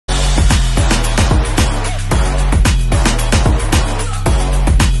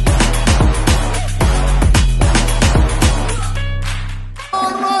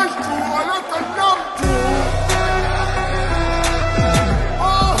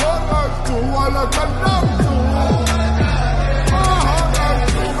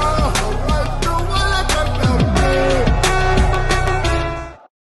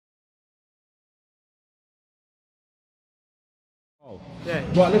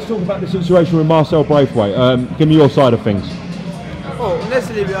Right, let's talk about the situation with Marcel Braithwaite. Give me your side of things. Oh,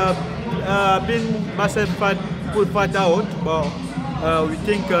 honestly, been Marcel put fight out, but we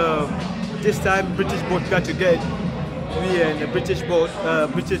think this time British boat got to get we and the British boat,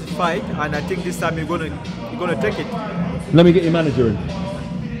 British fight, and I think this time we're gonna take it. Let me get your manager in.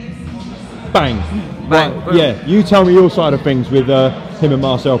 Bang. Bang. Right, yeah, you tell me your side of things with him and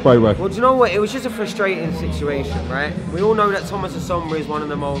Marcel Braithwaite. Well, do you know what? It was just a frustrating situation, right? We all know that Thomas Essomba is one of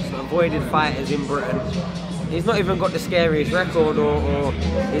the most avoided fighters in Britain. He's not even got the scariest record, or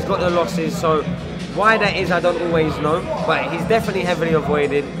he's got the losses. So why that is, I don't always know. But he's definitely heavily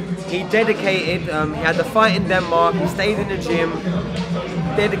avoided. He dedicated. He had the fight in Denmark. He stayed in the gym.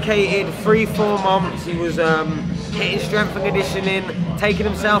 Dedicated 3-4 months. He was hitting strength and conditioning, taking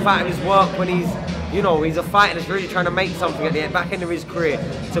himself out of his work when he's, you know, he's a fighter that's really trying to make something at the back end of his career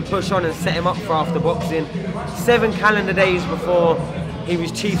to push on and set him up for after boxing. 7 calendar days before he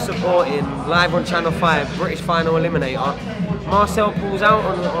was chief supporting live on Channel 5, British Final Eliminator. Marcel pulls out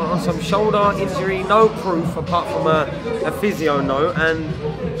on some shoulder injury, no proof apart from a physio note, and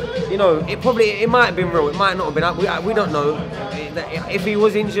you know, it might have been real, it might not have been. We don't know. If he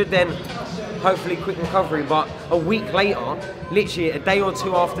was injured, then hopefully quick recovery, but a week later, literally a day or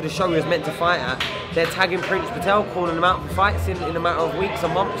two after the show he was meant to fight at, they're tagging Prince Patel, calling him out for fights in a matter of weeks, a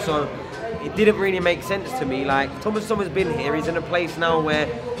month, so it didn't really make sense to me. Like, Thomas Essomba's been here, he's in a place now where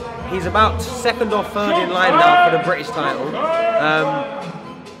he's about 2nd or 3rd in line now for the British title.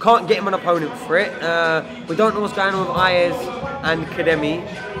 Can't get him an opponent for it. We don't know what's going on with Ayers and Kademi.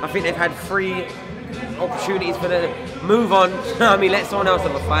 I think they've had 3 opportunities for the move on. I mean, let someone else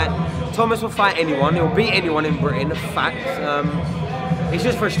have a fight. Thomas will fight anyone. He'll beat anyone in Britain. Facts. It's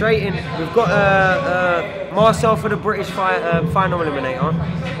just frustrating. We've got Marcel for the British final eliminator,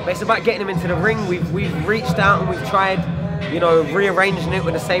 but it's about getting him into the ring. We've reached out and we've tried, you know, rearranging it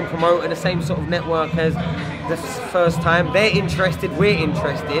with the same promoter, the same sort of network as the first time. They're interested, we're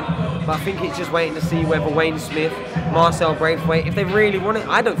interested, but I think it's just waiting to see whether Wayne Smith, Marcel Braithwaite, if they really want it.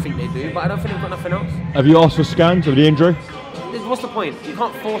 I don't think they do, but I don't think they've got nothing else. Have you asked for scans of the injury? What's the point? You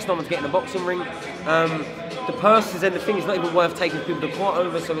can't force someone to get in a boxing ring. The purses and the thing is not even worth taking people to court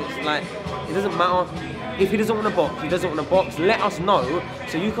over, so it's like, it doesn't matter. If he doesn't want to box, he doesn't want to box. Let us know,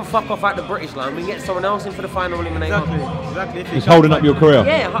 so you can fuck off at the British line. We can get someone else in for the final eliminator. Exactly. He's holding up your career.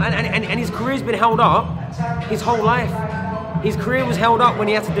 Yeah, and his career's been held up his whole life. His career was held up when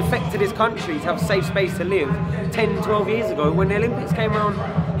he had to defect to this country to have a safe space to live 10, 12 years ago when the Olympics came around.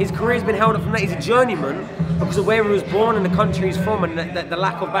 His career's been held up from that. He's a journeyman because of where he was born and the country he's from and the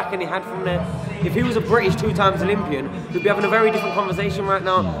lack of backing he had from there. If he was a British 2-times Olympian, we'd be having a very different conversation right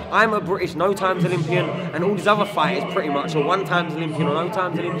now. I'm a British no-times Olympian, and all these other fighters pretty much are 1-times Olympian or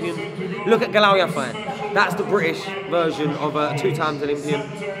no-times Olympian. Look at Galawia fight. That's the British version of a 2-times Olympian.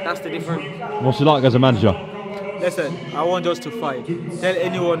 That's the difference. What's it like as a manager? Listen, I want us to fight. Tell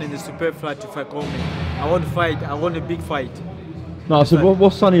anyone in the super flat to fight for me. I want to fight. I want a big fight. No, so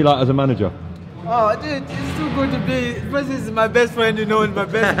what's Sonny like as a manager? Oh, dude, it's too good to be. This is my best friend, you know, and my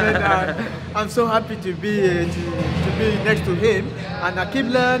best friend. I'm so happy to be next to him, and I keep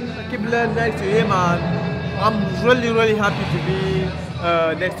learning next to him, and I'm really happy to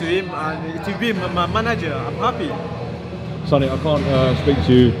be next to him and to be my manager. I'm happy. Sonny, I can't speak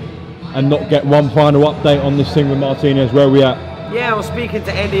to you and not get one final update on this thing with Martinez. Where are we at? Yeah, I was speaking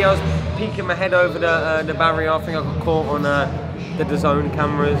to Eddie. I was peeking my head over the barrier. I think I got caught on the DAZN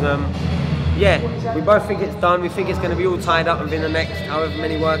cameras. Yeah, we both think it's done. We think it's going to be all tied up within the next however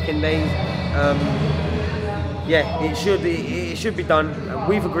many working days. Yeah, it should be done.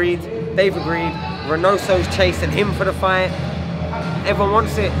 We've agreed. They've agreed. Reynoso's chasing him for the fight. Everyone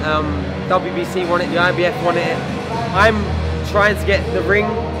wants it. WBC want it. The IBF wanted it. I'm trying to get the ring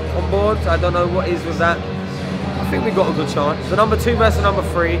on board. I don't know what is with that. I think we got a good chance. The number 2 versus number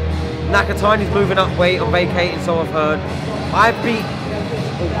 3. Nakatani's moving up weight on vacating, so I've heard.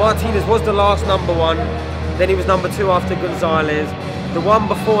 Martinez was the last number 1. Then he was number 2 after Gonzalez. The one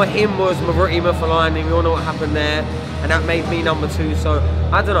before him was Maruti Mafalani. We all know what happened there, and that made me number 2. So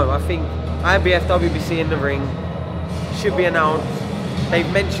I don't know. I think IBF WBC in the ring should be announced. They've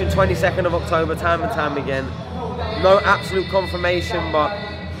mentioned 22nd of October time and time again. No absolute confirmation, but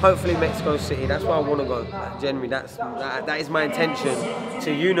hopefully Mexico City. That's where I want to go. Generally, that is my intention,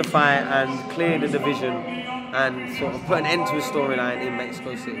 to unify and clear the division and sort of put an end to a storyline in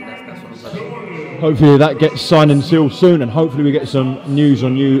Mexico City. That's what I'm saying. Hopefully that gets signed and sealed soon, and hopefully we get some news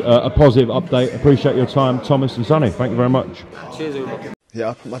on you, a positive update. Appreciate your time, Thomas and Sonny. Thank you very much. Cheers, Uma. Yeah,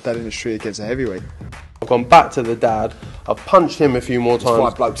 I put my dad in the street against a heavyweight. I've gone back to the dad. I've punched him a few more times. There's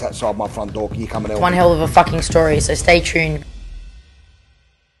 5 blokes outside my front door. Can you come and help me? One hell of a fucking story, so stay tuned.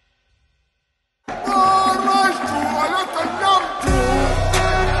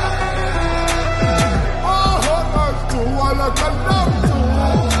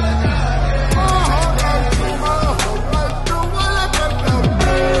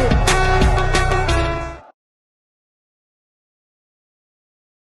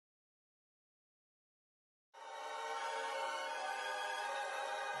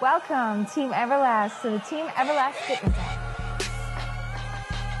 Welcome, Team Everlast, to the Team Everlast Fitness app.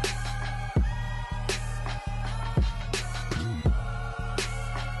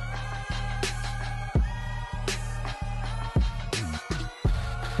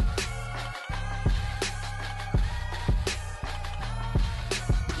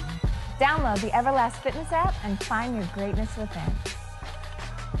 Download the Everlast Fitness app and find your greatness within.